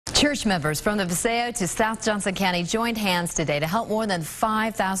Church members from the Paseo to South Johnson County joined hands today to help more than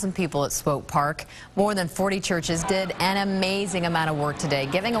 5,000 people at Swope Park. More than 40 churches did an amazing amount of work today,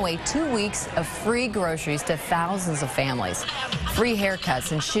 giving away 2 weeks of free groceries to thousands of families. Free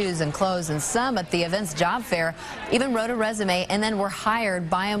haircuts and shoes and clothes, and some at the event's job fair even wrote a resume and then were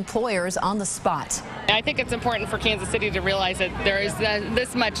hired by employers on the spot. I think it's important for Kansas City to realize that there is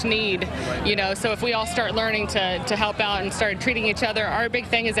this much need, so if we all start learning to help out and start treating each other. Our big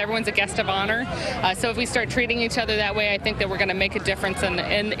thing is everyone's a guest of honor, so if we start treating each other that way, I think that we're going to make a difference in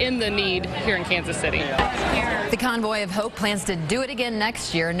the need here in Kansas City. The Convoy of Hope plans to do it again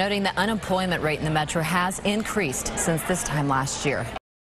next year, noting the unemployment rate in the metro has increased since this time last year.